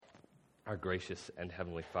Our gracious and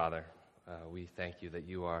heavenly Father, we thank you that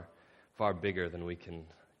you are far bigger than we can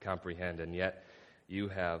comprehend, and yet you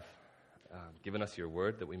have given us your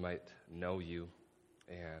word that we might know you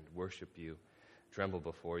and worship you, tremble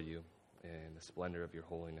before you in the splendor of your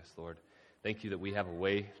holiness, Lord. Thank you that we have a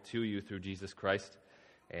way to you through Jesus Christ,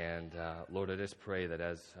 and Lord, I just pray that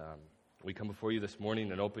as we come before you this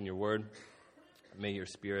morning and open your word, may your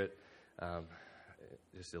Spirit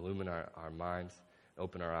just illumine our minds,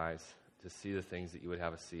 open our eyes to see the things that you would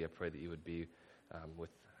have us see. I pray that you would be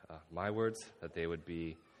with my words, that they would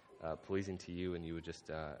be pleasing to you, and you would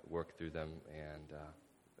just work through them and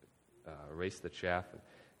erase the chaff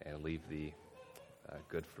and leave the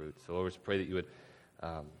good fruit. So Lord, we just pray that you would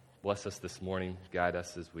bless us this morning, guide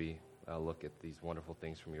us as we look at these wonderful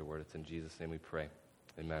things from your word. It's in Jesus' name we pray.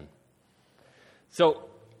 Amen. So,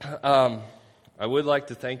 I would like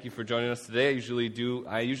to thank you for joining us today.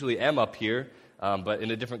 I usually am up here, but in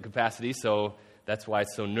a different capacity, so that's why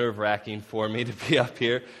it's so nerve-wracking for me to be up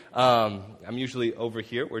here. I'm usually over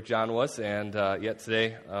here where John was, and yet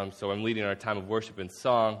today, so I'm leading our time of worship in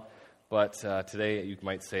song, but today you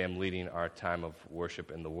might say I'm leading our time of worship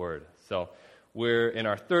in the Word. So we're in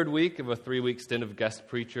our third week of a 3-week stint of guest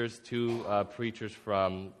preachers. Two preachers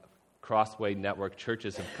from Crossway Network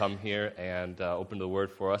churches have come here and opened the Word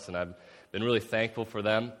for us, and I've been really thankful for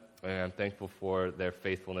them, and I'm thankful for their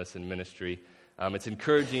faithfulness in ministry. It's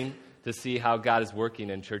encouraging to see how God is working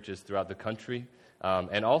in churches throughout the country,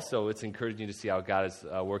 and also it's encouraging to see how God is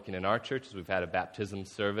working in our churches. We've had a baptism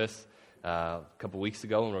service a couple weeks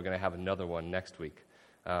ago, and we're going to have another one next week.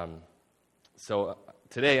 So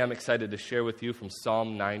today I'm excited to share with you from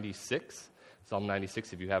Psalm 96. Psalm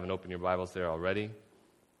 96, if you haven't opened your Bibles there already,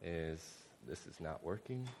 this is not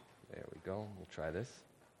working. There we go. We'll try this.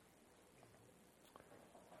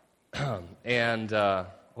 And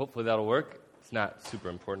hopefully that'll work. It's not super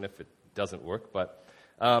important if it doesn't work, but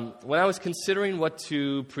when I was considering what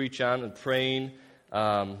to preach on and praying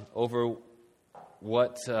over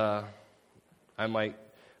what I might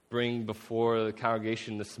bring before the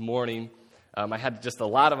congregation this morning, I had just a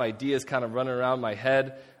lot of ideas kind of running around my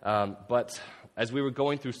head, but as we were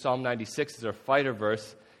going through Psalm 96 as our fighter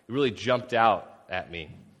verse, it really jumped out at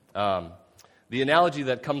me. The analogy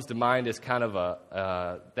that comes to mind is kind of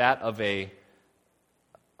that of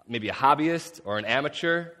maybe a hobbyist or an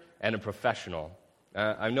amateur and a professional.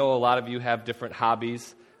 I know a lot of you have different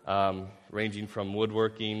hobbies, ranging from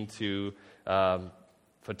woodworking to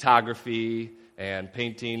photography and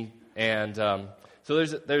painting. And so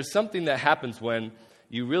there's something that happens when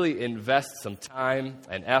you really invest some time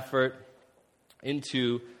and effort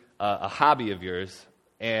into a hobby of yours,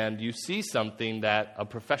 and you see something that a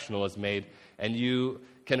professional has made, and you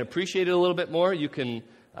can appreciate it a little bit more. You can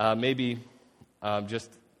maybe just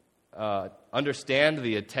understand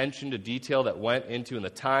the attention to detail that went into, and the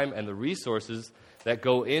time and the resources that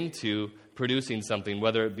go into producing something,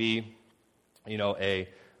 whether it be,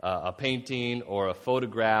 a painting or a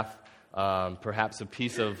photograph, perhaps a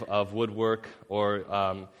piece of woodwork,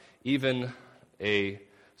 or even a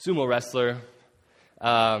sumo wrestler.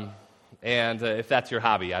 And if that's your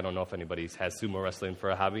hobby, I don't know if anybody has sumo wrestling for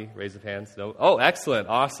a hobby. Raise of hands. No? Oh, excellent.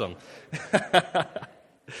 Awesome.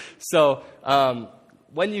 So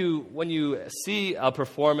when you see a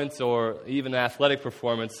performance or even an athletic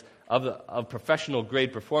performance of professional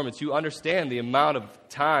grade performance, you understand the amount of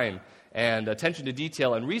time and attention to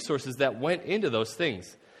detail and resources that went into those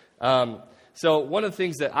things. So one of the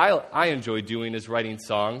things that I enjoy doing is writing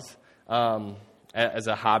songs as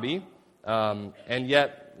a hobby, and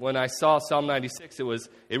yet when I saw Psalm 96, it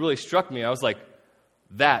really struck me. I was like,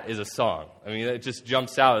 that is a song. I mean, it just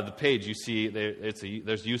jumps out of the page. You see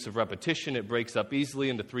there's use of repetition. It breaks up easily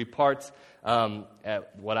into 3 parts,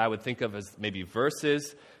 at what I would think of as maybe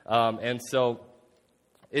verses. And so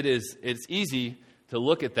it's easy to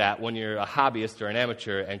look at that when you're a hobbyist or an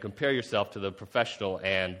amateur and compare yourself to the professional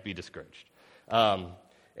and be discouraged.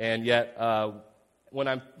 And yet, when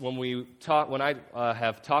I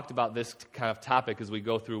have talked about this kind of topic as we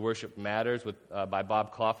go through Worship Matters by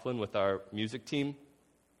Bob Coughlin with our music team,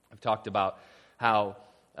 I've talked about how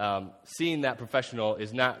seeing that professional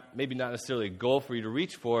is maybe not necessarily a goal for you to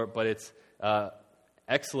reach for, but it's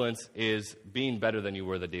excellence is being better than you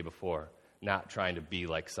were the day before, not trying to be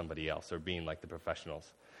like somebody else or being like the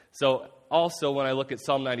professionals. So also when I look at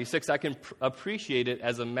Psalm 96, I can appreciate it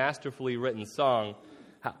as a masterfully written song.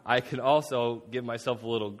 I can also give myself a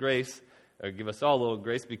little grace, or give us all a little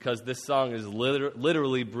grace, because this song is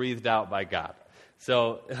literally breathed out by God.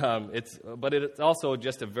 So it's also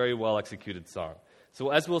just a very well executed song.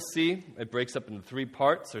 So as we'll see, it breaks up into 3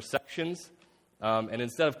 parts or sections, and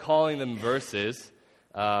instead of calling them verses,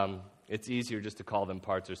 it's easier just to call them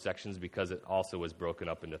parts or sections because it also was broken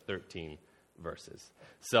up into 13 verses.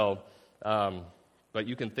 So, but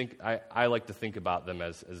you can think, I like to think about them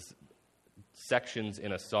as sections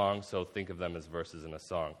in a song, so think of them as verses in a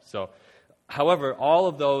song. So, however, all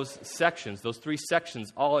of those sections, those 3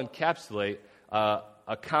 sections, all encapsulate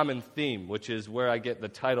a common theme, which is where I get the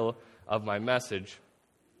title of my message,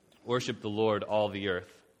 Worship the Lord, All the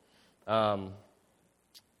Earth. And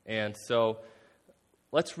so,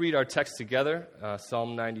 let's read our text together,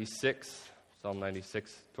 Psalm 96,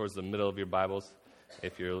 towards the middle of your Bibles,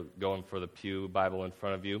 if you're going for the pew Bible in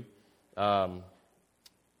front of you.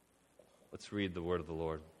 Let's read the word of the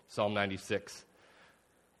Lord. Psalm 96.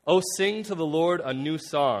 Oh, sing to the Lord a new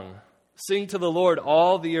song. Sing to the Lord,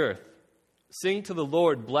 all the earth. Sing to the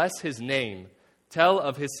Lord, bless his name. Tell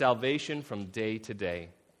of his salvation from day to day.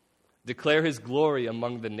 Declare his glory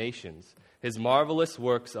among the nations, his marvelous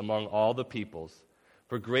works among all the peoples.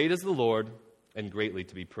 For great is the Lord, and greatly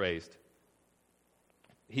to be praised.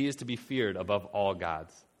 He is to be feared above all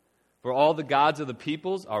gods. For all the gods of the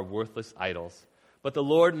peoples are worthless idols. But the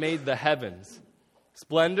Lord made the heavens.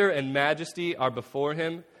 Splendor and majesty are before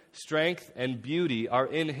him. Strength and beauty are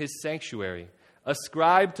in his sanctuary.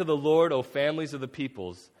 Ascribe to the Lord, O families of the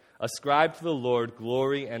peoples. Ascribe to the Lord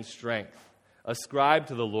glory and strength. Ascribe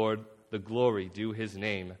to the Lord the glory due his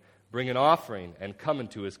name. Bring an offering and come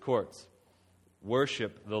into his courts.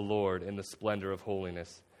 Worship the Lord in the splendor of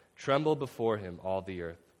holiness. Tremble before him, all the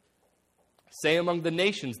earth. Say among the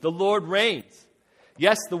nations, the Lord reigns.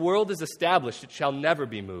 Yes, the world is established. It shall never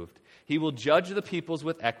be moved. He will judge the peoples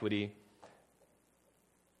with equity.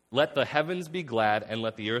 Let the heavens be glad and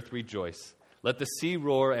let the earth rejoice. Let the sea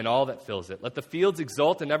roar and all that fills it. Let the fields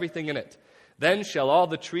exult and everything in it. Then shall all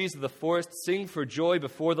the trees of the forest sing for joy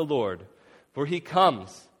before the Lord. For he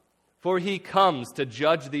comes to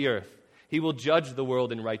judge the earth. He will judge the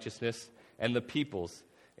world in righteousness and the peoples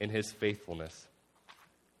in his faithfulness.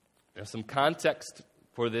 Now, some context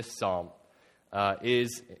for this psalm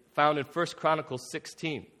is found in 1 Chronicles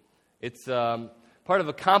 16. It's part of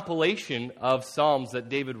a compilation of psalms that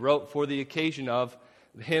David wrote for the occasion of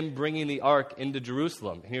him bringing the ark into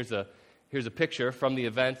Jerusalem. Here's a picture from the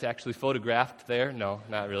event, actually photographed there. No,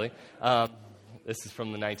 not really. This is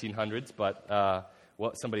from the 1900s, but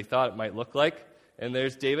what somebody thought it might look like. And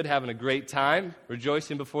there's David having a great time,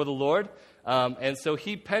 rejoicing before the Lord. And so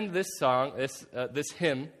he penned this song, this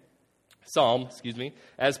psalm,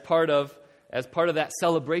 as part of that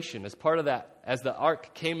celebration, as part of that, as the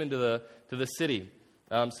ark came into the city.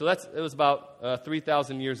 So it was about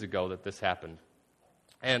 3,000 years ago that this happened.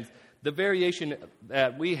 And the variation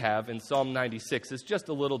that we have in Psalm 96 is just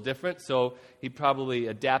a little different. So he probably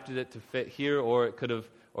adapted it to fit here, or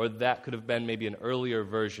that could have been maybe an earlier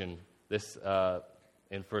version. This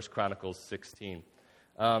in 1 Chronicles 16.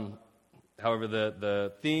 However,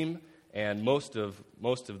 the theme and most of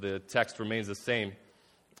the text remains the same.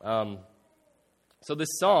 So this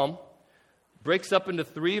psalm breaks up into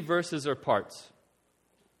 3 verses or parts,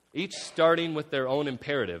 each starting with their own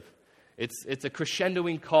imperative. It's a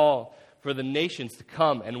crescendoing call for the nations to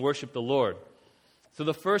come and worship the Lord. So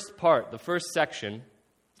the first part, the first section,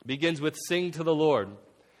 begins with "Sing to the Lord," and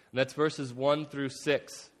that's verses 1 through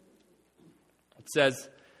 6. It says,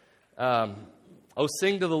 "Oh,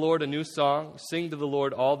 sing to the Lord a new song. Sing to the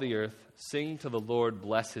Lord all the earth. Sing to the Lord,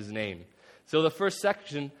 bless his name." So the first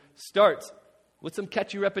section starts with some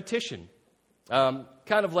catchy repetition. Kind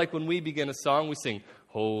of like when we begin a song, we sing,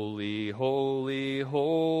 "Holy, holy,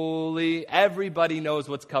 holy." Everybody knows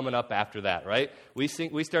what's coming up after that, right? We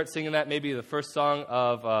start singing that maybe the first song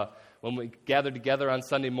of when we gather together on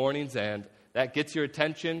Sunday mornings, and that gets your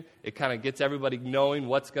attention. It kind of gets everybody knowing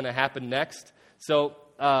what's going to happen next. So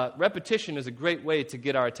repetition is a great way to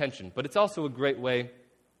get our attention, but it's also a great way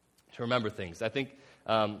to remember things. I think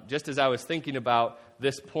just as I was thinking about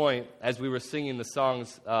this point as we were singing the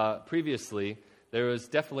songs previously, there was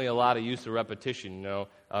definitely a lot of use of repetition,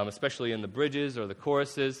 especially in the bridges or the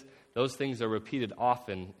choruses. Those things are repeated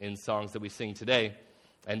often in songs that we sing today,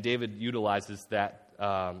 and David utilizes that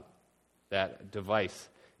device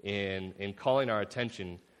in calling our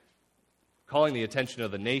attention, calling the attention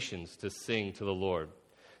of the nations to sing to the Lord.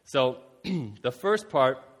 So the first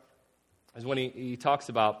part is when he talks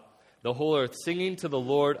about the whole earth singing to the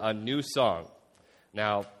Lord a new song.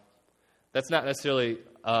 Now, that's not necessarily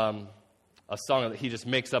a song that he just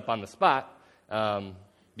makes up on the spot,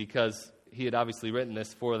 because he had obviously written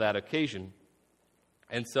this for that occasion.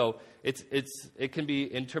 And so it can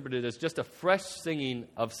be interpreted as just a fresh singing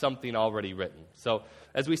of something already written. So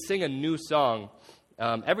as we sing a new song,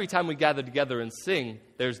 every time we gather together and sing,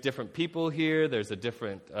 there's different people here. There's a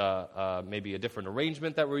different, maybe a different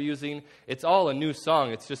arrangement that we're using. It's all a new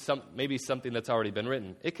song. It's just maybe something that's already been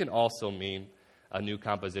written. It can also mean a new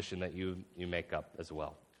composition that you make up as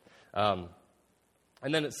well.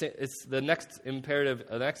 And then it's the next imperative,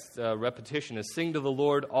 the next repetition is sing to the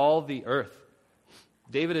Lord all the earth.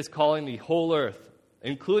 David is calling the whole earth,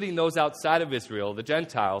 including those outside of Israel, the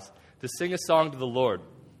Gentiles, to sing a song to the Lord,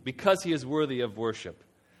 because he is worthy of worship.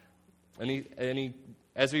 And he,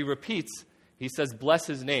 as he repeats, he says, bless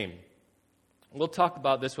his name. We'll talk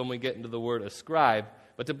about this when we get into the word ascribe,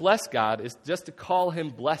 but to bless God is just to call him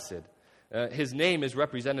blessed. His name is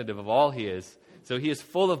representative of all he is, so he is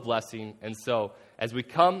full of blessing. And so as we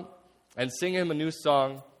come and sing him a new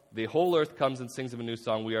song, the whole earth comes and sings him a new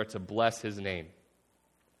song, we are to bless his name.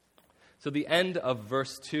 So the end of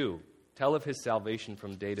verse 2, tell of his salvation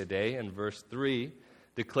from day to day, and verse 3,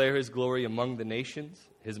 declare his glory among the nations,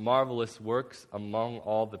 his marvelous works among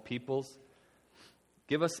all the peoples.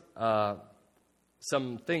 Give us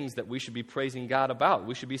some things that we should be praising God about,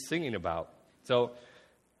 we should be singing about. So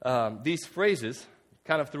these phrases,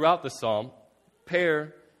 kind of throughout the psalm,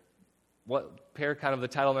 pair kind of the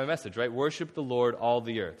title of my message, right? Worship the Lord, all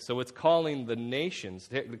the earth. So it's calling the nations,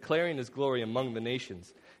 declaring his glory among the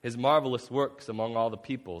nations, his marvelous works among all the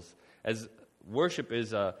peoples, as worship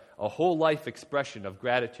is a whole life expression of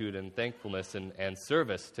gratitude and thankfulness and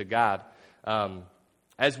service to God.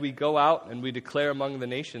 As we go out and we declare among the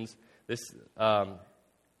nations, the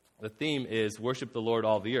theme is worship the Lord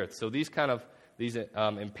all the earth. So these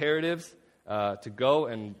imperatives to go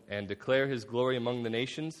and declare his glory among the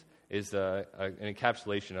nations is an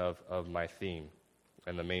encapsulation of my theme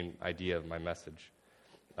and the main idea of my message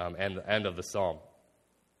and the end of the psalm.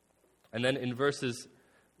 And then in verses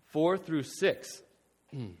 4 through 6,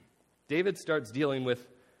 David starts dealing with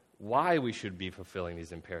why we should be fulfilling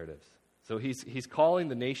these imperatives. So he's calling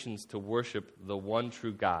the nations to worship the one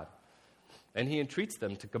true God. And he entreats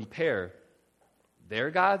them to compare their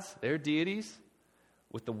gods, their deities,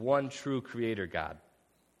 with the one true Creator God.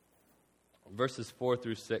 Verses 4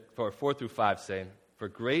 through 5 say, for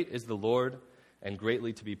great is the Lord and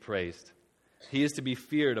greatly to be praised. He is to be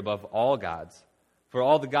feared above all gods. For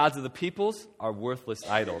all the gods of the peoples are worthless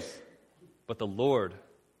idols, but the Lord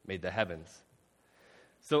made the heavens.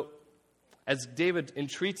 So, as David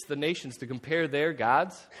entreats the nations to compare their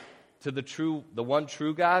gods to the one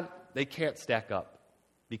true God, they can't stack up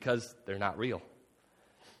because they're not real.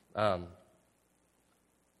 The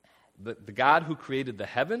God who created the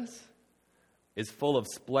heavens is full of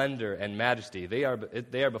splendor and majesty. They are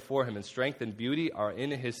before him, and strength and beauty are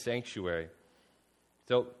in his sanctuary.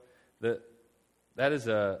 So, that is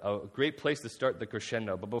a great place to start the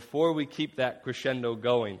crescendo. But before we keep that crescendo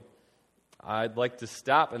going, I'd like to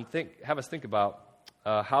stop and have us think about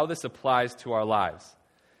how this applies to our lives.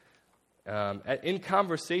 In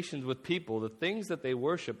conversations with people, the things that they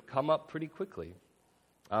worship come up pretty quickly.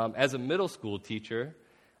 As a middle school teacher,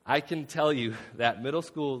 I can tell you that middle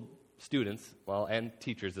school students, and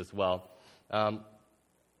teachers as well,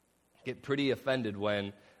 get pretty offended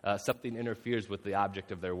when something interferes with the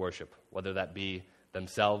object of their worship, whether that be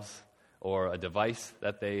themselves or a device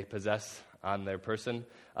that they possess on their person,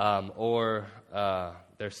 or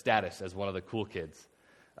their status as one of the cool kids.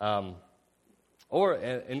 Or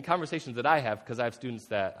in conversations that I have, because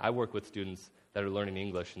I work with students that are learning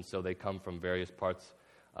English, and so they come from various parts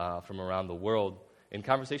from around the world. In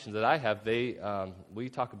conversations that I have, we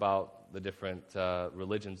talk about the different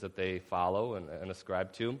religions that they follow and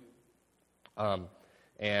ascribe to.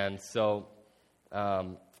 And so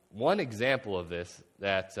one example of this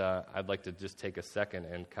that I'd like to just take a second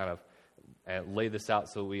and kind of lay this out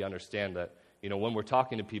so we understand that, when we're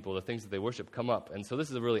talking to people, the things that they worship come up. And so this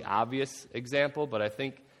is a really obvious example, but I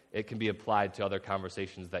think it can be applied to other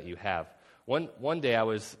conversations that you have. One day I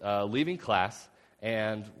was leaving class,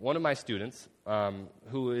 and one of my students,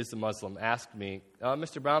 who is a Muslim, asked me,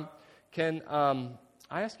 Mr. Brown, can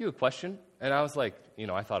I ask you a question? And I was like,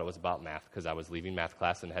 I thought it was about math because I was leaving math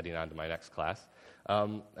class and heading on to my next class.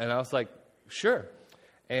 And I was like, sure.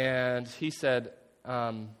 And he said,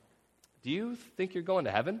 do you think you're going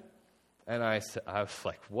to heaven? And I was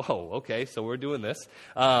like, whoa, okay, so we're doing this.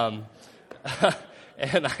 And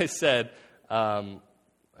I said, I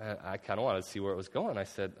kind of wanted to see where it was going. I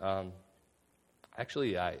said,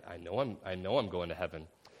 actually, I know I'm going to heaven.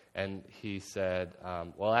 And he said,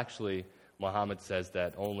 well, actually, Muhammad says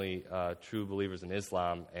that only true believers in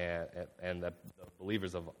Islam and the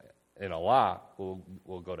believers in Allah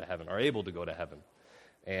will go to heaven, are able to go to heaven.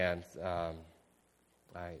 And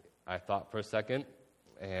I thought for a second,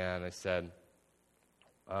 and I said,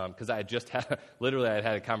 because I had just had, literally I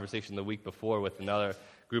had a conversation the week before with another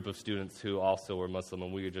group of students who also were Muslim,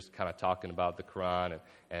 and we were just kind of talking about the Quran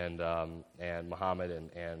and Muhammad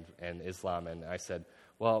and Islam, and I said,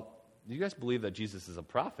 well, you guys believe that Jesus is a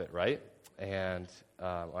prophet, right? And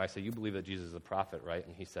I said, you believe that Jesus is a prophet, right?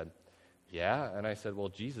 And he said, yeah. And I said, well,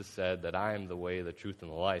 Jesus said that I am the way, the truth, and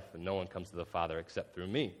the life, and no one comes to the Father except through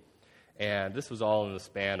me. And this was all in the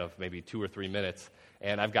span of maybe 2 or 3 minutes,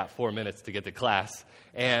 and I've got 4 minutes to get to class.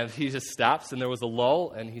 And he just stops, and there was a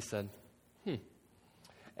lull, and he said,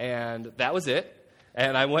 And that was it.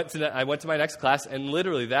 And I went to my next class, and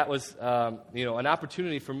literally that was an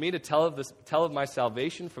opportunity for me to tell of my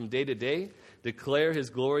salvation from day to day, declare His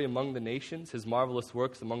glory among the nations, His marvelous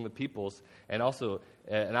works among the peoples, and also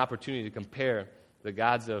an opportunity to compare the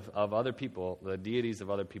gods of other people, the deities of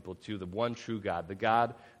other people, to the one true God, the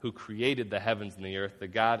God who created the heavens and the earth, the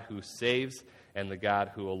God who saves, and the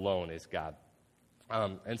God who alone is God.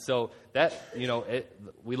 And so that,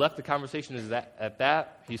 we left the conversation at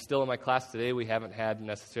that. He's still in my class today. We haven't had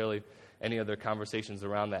necessarily any other conversations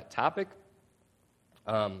around that topic.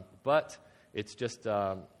 But it's just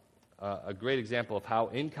a great example of how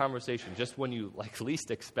in conversation, just when you least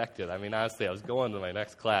expect it. I mean, honestly, I was going to my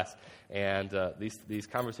next class, and these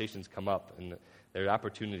conversations come up, and there are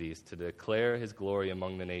opportunities to declare His glory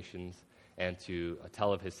among the nations and to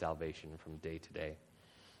tell of His salvation from day to day.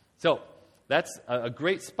 So that's a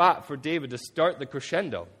great spot for David to start the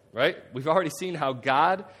crescendo, right? We've already seen how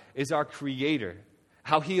God is our creator,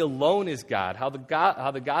 how He alone is God, how the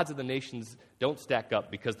gods of the nations don't stack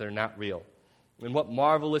up because they're not real, and what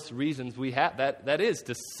marvelous reasons we have that is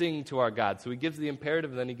to sing to our God. So He gives the imperative,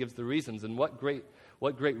 and then He gives the reasons, and what great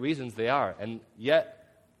reasons they are, and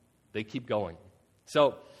yet they keep going.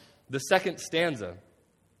 So the second stanza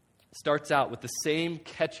starts out with the same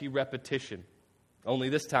catchy repetition, only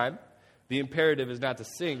this time the imperative is not to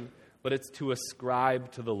sing, but it's to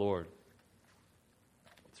ascribe to the Lord.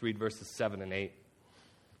 Let's read verses 7 and 8. It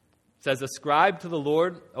says, "Ascribe to the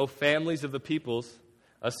Lord, O families of the peoples,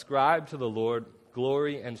 ascribe to the Lord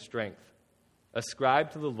glory and strength.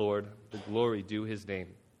 Ascribe to the Lord the glory due His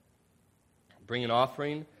name. Bring an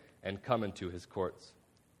offering and come into His courts."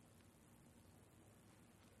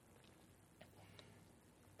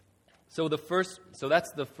 So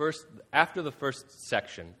that's the first, after the first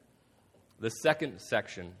section. The second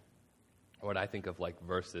section, what I think of like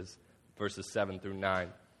verses 7 through 9,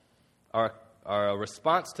 are a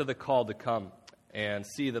response to the call to come and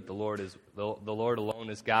see that the Lord alone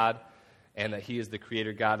is God, and that He is the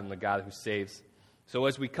Creator God and the God who saves. So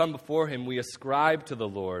as we come before Him, we ascribe to the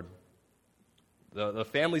Lord. The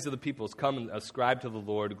families of the peoples come and ascribe to the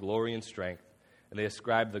Lord glory and strength, and they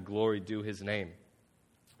ascribe the glory due His name.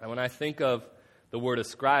 And when I think of the word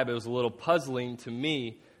ascribe, it was a little puzzling to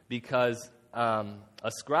me, because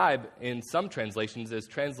ascribe in some translations is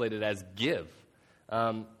translated as give.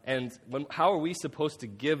 How are we supposed to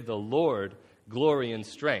give the Lord glory and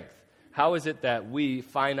strength? How is it that we,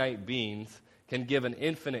 finite beings, can give an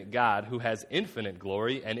infinite God who has infinite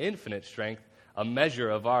glory and infinite strength a measure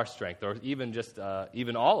of our strength, or even just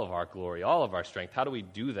even all of our glory, all of our strength? How do we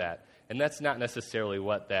do that? And that's not necessarily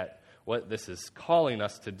what this is calling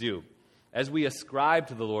us to do. As we ascribe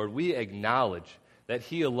to the Lord, we acknowledge that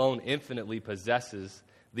He alone infinitely possesses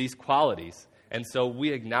these qualities. And so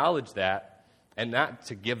we acknowledge that, and not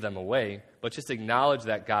to give them away, but just acknowledge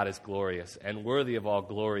that God is glorious and worthy of all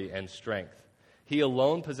glory and strength. He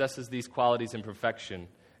alone possesses these qualities in perfection,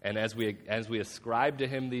 and as we ascribe to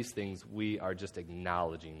Him these things, we are just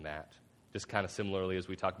acknowledging that. Just kind of similarly as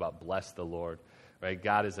we talk about bless the Lord, right?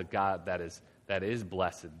 God is a God that is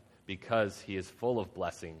blessed because He is full of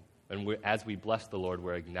blessing. And as we bless the Lord,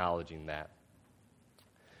 we're acknowledging that.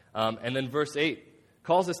 And then verse 8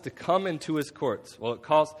 calls us to come into His courts. Well, it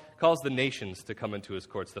calls the nations to come into His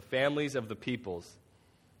courts, the families of the peoples.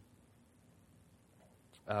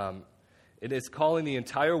 It is calling the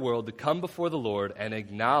entire world to come before the Lord and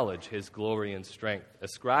acknowledge His glory and strength.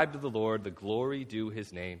 Ascribe to the Lord the glory due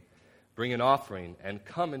His name. Bring an offering and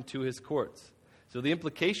come into His courts. So the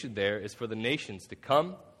implication there is for the nations to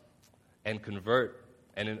come and convert,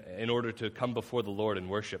 and in order to come before the Lord and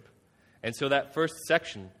worship. And so that first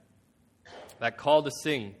section, that call to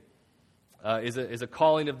sing, is a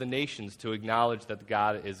calling of the nations to acknowledge that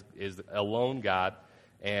God is alone God,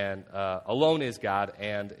 and alone is God,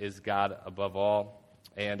 and is God above all,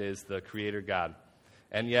 and is the Creator God.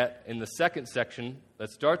 And yet, in the second section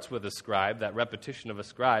that starts with ascribe, that repetition of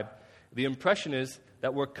ascribe, the impression is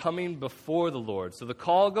that we're coming before the Lord. So the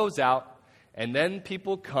call goes out, and then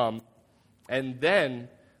people come, and then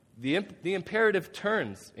the imperative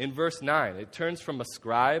turns in verse 9. It turns from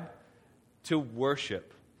ascribe to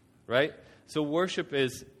worship, right? So worship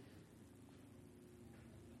is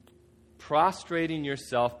prostrating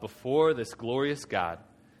yourself before this glorious God.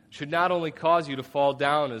 Should not only cause you to fall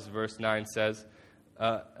down, as verse 9 says,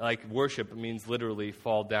 like worship means literally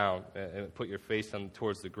fall down and put your face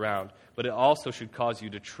towards the ground, but it also should cause you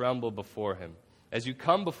to tremble before him. As you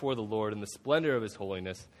come before the Lord in the splendor of his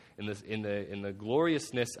holiness, in the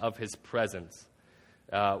gloriousness of his presence,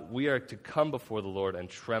 we are to come before the Lord and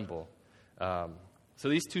tremble. So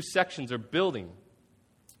these two sections are building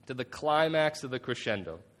to the climax of the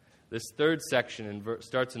crescendo. This third section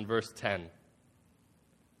starts in verse 10.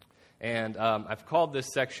 And I've called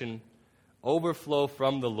this section Overflow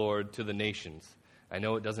from the Lord to the Nations. I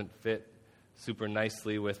know it doesn't fit super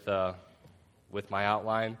nicely with my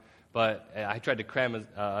outline, but I tried to cram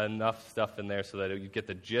enough stuff in there so that you get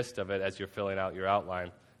the gist of it as you're filling out your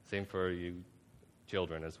outline. Same for you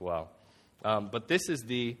children as well. But this is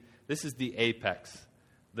the apex,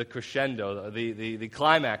 the crescendo, the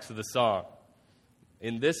climax of the song.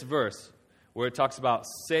 In this verse, where it talks about,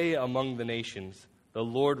 say among the nations, the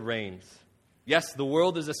Lord reigns. Yes, the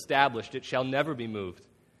world is established. It shall never be moved.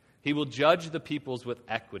 He will judge the peoples with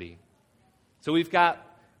equity. So we've got,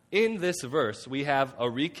 in this verse, we have a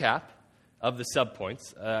recap of the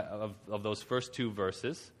subpoints of those first two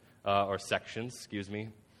verses, or sections,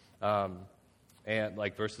 and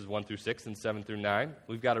like verses 1 through 6 and 7 through 9.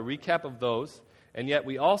 We've got a recap of those, and yet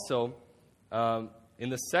we also, in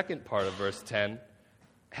the second part of verse 10,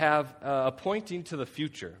 have a pointing to the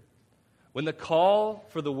future, when the call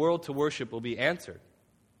for the world to worship will be answered.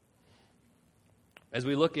 As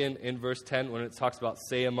we look in verse 10, when it talks about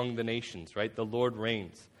say among the nations, right? The Lord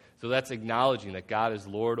reigns. So that's acknowledging that God is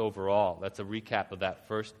Lord over all. That's a recap of that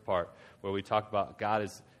first part, where we talk about God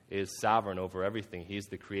is sovereign over everything. He's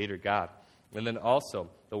the creator God. And then also,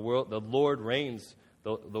 the Lord reigns.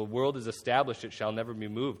 The world is established. It shall never be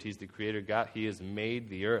moved. He's the creator God. He has made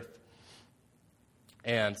the earth.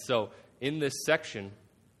 And so, in this section,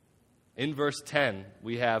 in verse 10,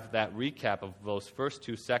 we have that recap of those first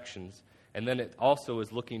two sections, and then it also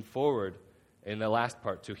is looking forward in the last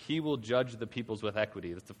part to he will judge the peoples with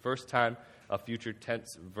equity. That's the first time a future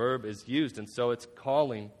tense verb is used, and so it's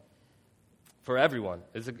calling for everyone.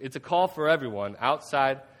 It's a call for everyone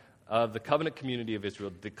outside of the covenant community of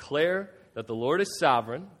Israel. Declare that the Lord is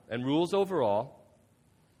sovereign and rules over all.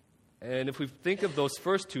 And if we think of those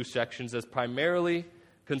first two sections as primarily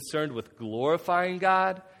concerned with glorifying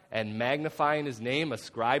God and magnifying his name,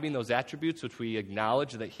 ascribing those attributes which we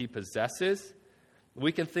acknowledge that he possesses,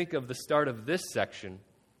 we can think of the start of this section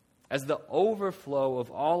as the overflow of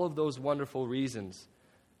all of those wonderful reasons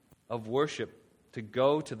of worship to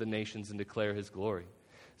go to the nations and declare his glory.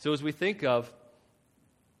 So as we think of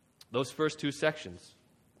those first two sections,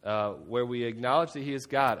 where we acknowledge that he is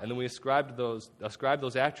God, and then we ascribe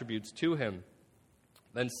those attributes to him,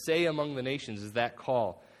 then say among the nations is that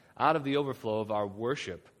call out of the overflow of our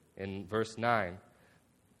worship in verse 9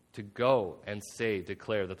 to go and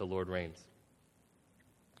declare that the Lord reigns.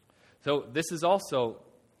 So this is also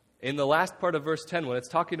in the last part of verse 10, when it's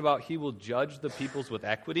talking about he will judge the peoples with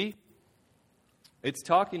equity, it's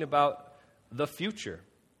talking about the future.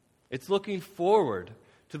 It's looking forward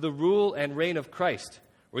to the rule and reign of Christ,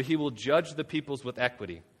 where he will judge the peoples with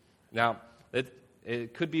equity. Now,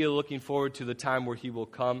 it could be looking forward to the time where he will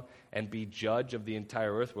come and be judge of the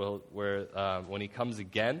entire earth, when he comes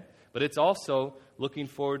again. But it's also looking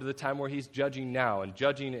forward to the time where he's judging now. And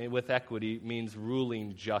judging with equity means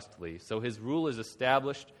ruling justly. So his rule is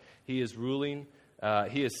established. He is ruling.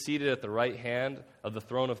 He is seated at the right hand of the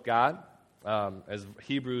throne of God. As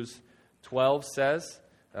Hebrews 12 says,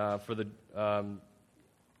 for the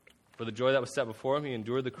joy that was set before him, he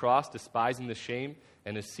endured the cross, despising the shame,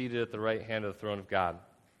 and is seated at the right hand of the throne of God.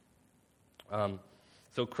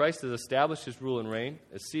 So Christ has established his rule and reign,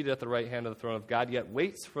 is seated at the right hand of the throne of God, yet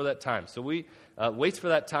waits for that time. So waits for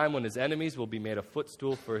that time when his enemies will be made a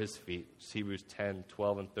footstool for his feet. It's Hebrews 10,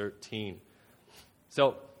 12, and 13.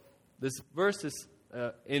 So this verse is,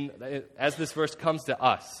 as this verse comes to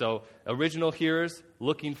us, so original hearers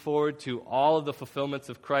looking forward to all of the fulfillments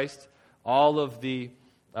of Christ, all of that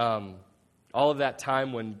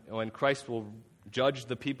time when Christ will judge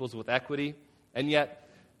the peoples with equity, and yet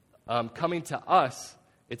coming to us,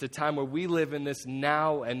 it's a time where we live in this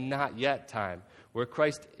now and not yet time, where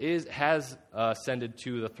Christ has ascended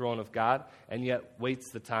to the throne of God, and yet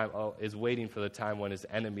is waiting for the time when his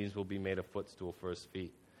enemies will be made a footstool for his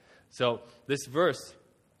feet. So this verse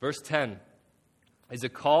 10, is a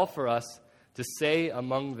call for us to say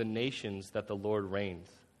among the nations that the Lord reigns.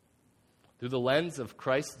 Through the lens of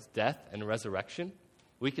Christ's death and resurrection,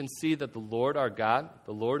 we can see that the Lord our God,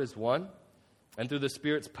 the Lord is one, And through the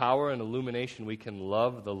Spirit's power and illumination, we can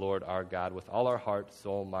love the Lord our God with all our heart,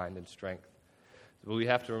 soul, mind, and strength. So we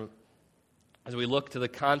have to, as we look to the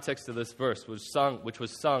context of this verse, which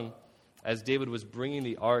was sung as David was bringing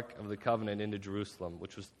the Ark of the Covenant into Jerusalem,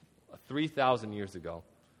 which was 3,000 years ago.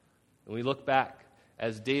 And we look back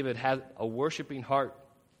as David had a worshiping heart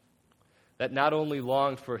that not only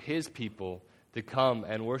longed for his people to come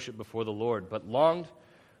and worship before the Lord, but longed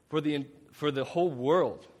for the whole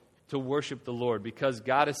world to worship the Lord, because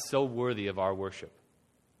God is so worthy of our worship.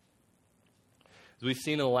 As we've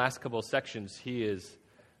seen in the last couple of sections, He is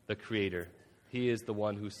the Creator. He is the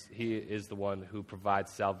one who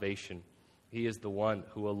provides salvation. He is the one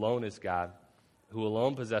who alone is God, who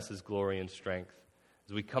alone possesses glory and strength.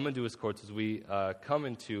 As we come into His courts, as we come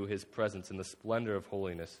into His presence in the splendor of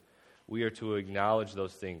holiness, we are to acknowledge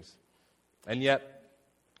those things. And yet,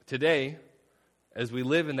 today, as we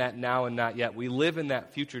live in that now and not yet, we live in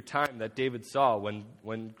that future time that David saw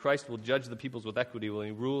when Christ will judge the peoples with equity, when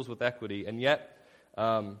He rules with equity, and yet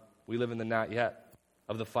we live in the not yet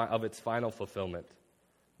of its final fulfillment.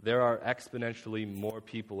 There are exponentially more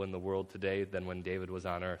people in the world today than when David was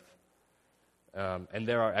on earth. And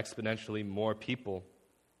there are exponentially more people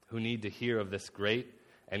who need to hear of this great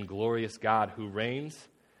and glorious God who reigns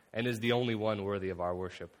and is the only one worthy of our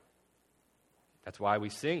worship. That's why we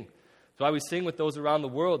sing. That's why we sing with those around the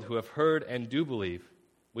world who have heard and do believe.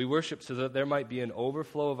 We worship so that there might be an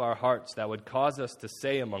overflow of our hearts that would cause us to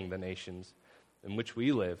say among the nations in which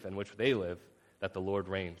we live and which they live that the Lord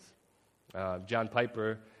reigns. John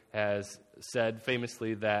Piper has said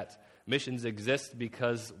famously that missions exist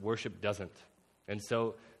because worship doesn't. And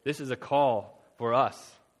so this is a call for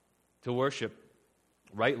us to worship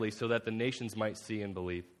rightly so that the nations might see and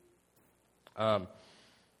believe. So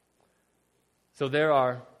there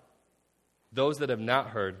are those that have not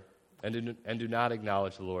heard and do not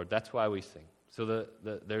acknowledge the Lord. That's why we sing. So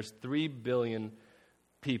there's 3 billion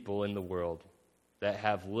people in the world that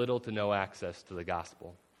have little to no access to the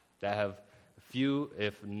gospel, that have few,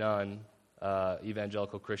 if none,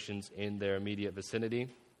 evangelical Christians in their immediate vicinity,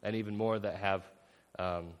 and even more that have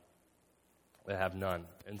none.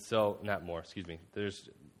 And so, not more, excuse me. There's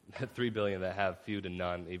 3 billion that have few to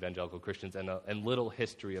none evangelical Christians and little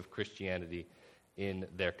history of Christianity in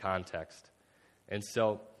their context. And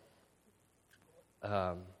so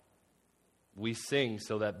we sing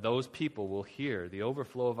so that those people will hear the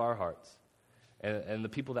overflow of our hearts, and the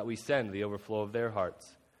people that we send, the overflow of their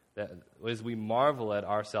hearts, that as we marvel at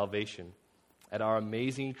our salvation, at our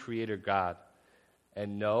amazing Creator God,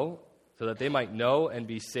 and know, so that they might know and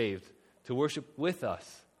be saved, to worship with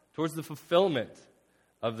us towards the fulfillment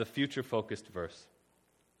of the future-focused verse.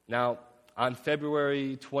 Now, on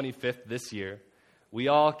February 25th this year, we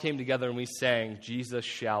all came together and we sang, "Jesus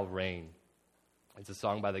Shall Reign." It's a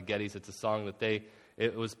song by the Gettys. It's a song that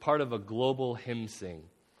it was part of a global hymn sing.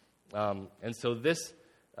 And so this,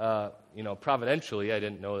 providentially, I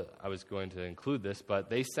didn't know that I was going to include this, but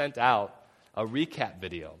they sent out a recap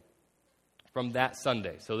video from that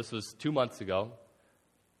Sunday. So this was 2 months ago,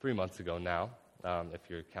 3 months ago now, if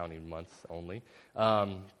you're counting months only,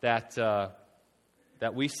 that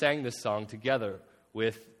we sang this song together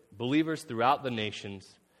with believers throughout the nations.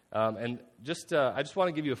 And I just want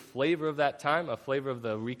to give you a flavor of that time, a flavor of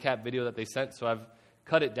the recap video that they sent. So I've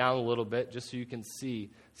cut it down a little bit just so you can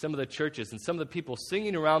see some of the churches and some of the people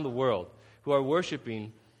singing around the world who are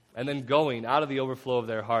worshiping and then going out of the overflow of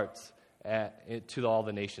their hearts to all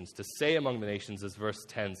the nations, to say among the nations, as verse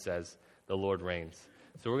 10 says, the Lord reigns.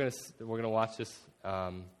 So we're gonna watch this,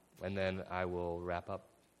 and then I will wrap up.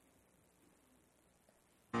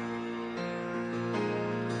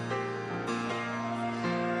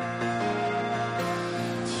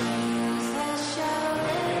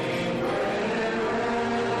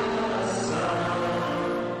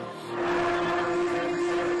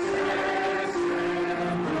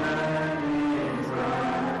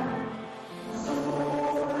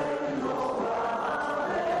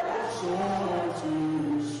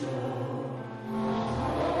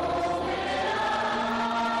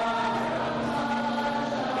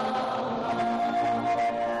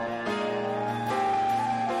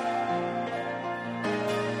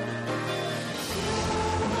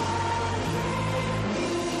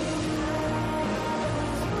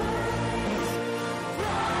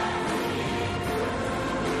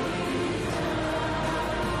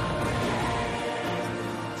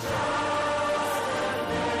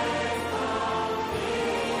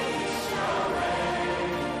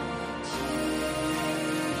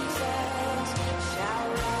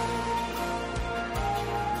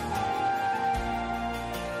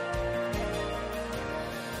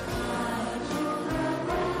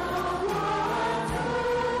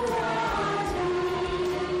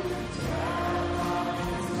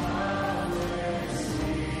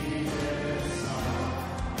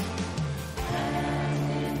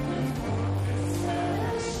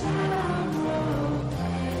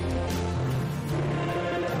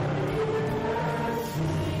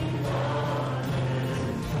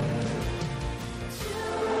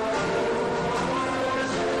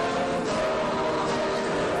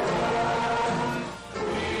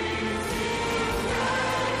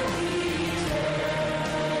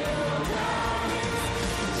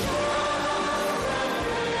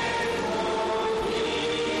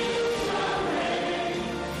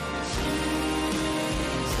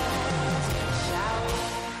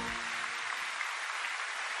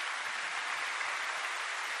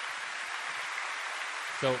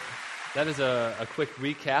 So that is a quick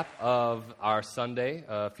recap of our Sunday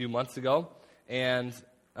a few months ago, and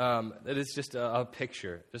it is just a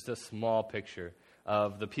picture, just a small picture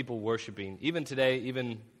of the people worshiping, even today,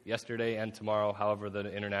 even yesterday and tomorrow, however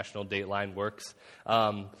the international date line works,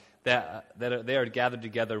 that they are gathered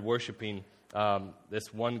together worshiping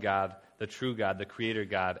this one God, the true God, the Creator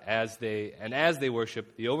God. As they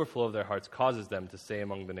worship, the overflow of their hearts causes them to say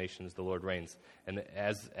among the nations, the Lord reigns. And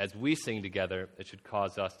as we sing together, it should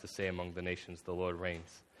cause us to say among the nations, the Lord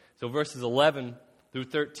reigns. So verses 11 through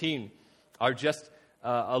 13 are just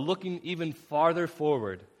looking even farther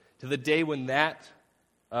forward to the day when that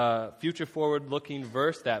future forward-looking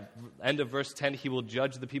verse, that end of verse 10, he will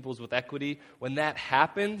judge the peoples with equity. When that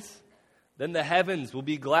happens, then the heavens will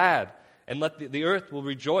be glad, and let the earth will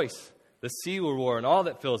rejoice. The sea will roar, and all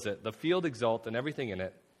that fills it. The field exult, and everything in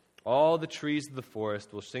it. All the trees of the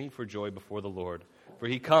forest will sing for joy before the Lord. For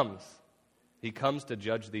he comes. He comes to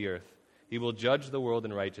judge the earth. He will judge the world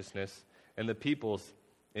in righteousness, and the peoples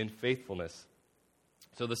in faithfulness.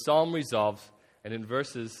 So the psalm resolves, and in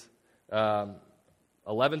verses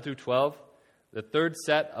 11 through 12, the third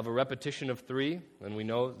set of a repetition of three, and we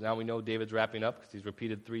know David's wrapping up because he's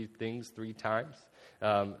repeated three things 3 times,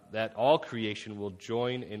 that all creation will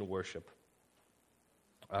join in worship.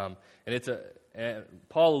 And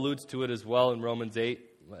Paul alludes to it as well in Romans 8,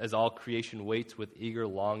 as all creation waits with eager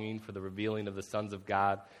longing for the revealing of the sons of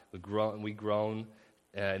God. We groan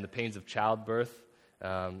in the pains of childbirth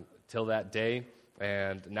till that day,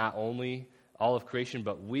 and not only all of creation,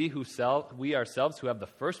 but we ourselves who have the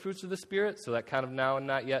first fruits of the Spirit, so that kind of now and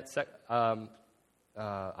not yet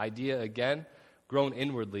idea again, groan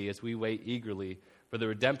inwardly as we wait eagerly for the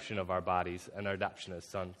redemption of our bodies and our adoption as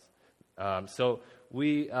sons.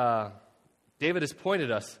 David has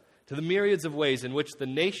pointed us to the myriads of ways in which the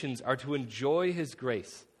nations are to enjoy his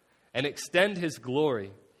grace and extend his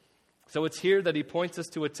glory. So it's here that he points us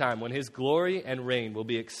to a time when his glory and reign will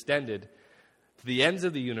be extended to the ends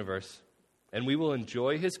of the universe, and we will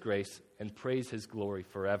enjoy his grace and praise his glory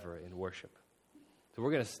forever in worship. So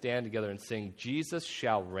we're going to stand together and sing, Jesus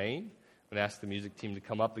Shall Reign. I'm going to ask the music team to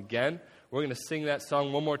come up again. We're going to sing that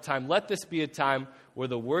song one more time. Let this be a time where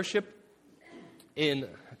the worship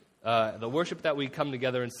that we come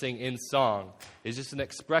together and sing in song is just an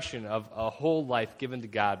expression of a whole life given to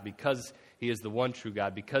God because he is the one true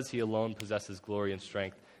God, because he alone possesses glory and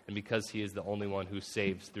strength, and because he is the only one who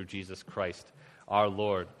saves through Jesus Christ, our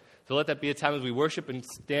Lord. So let that be a time as we worship and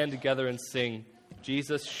stand together and sing,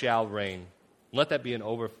 Jesus Shall Reign. Let it be an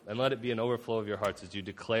overflow of your hearts as you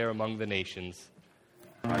declare among the nations,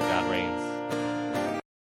 our God reigns.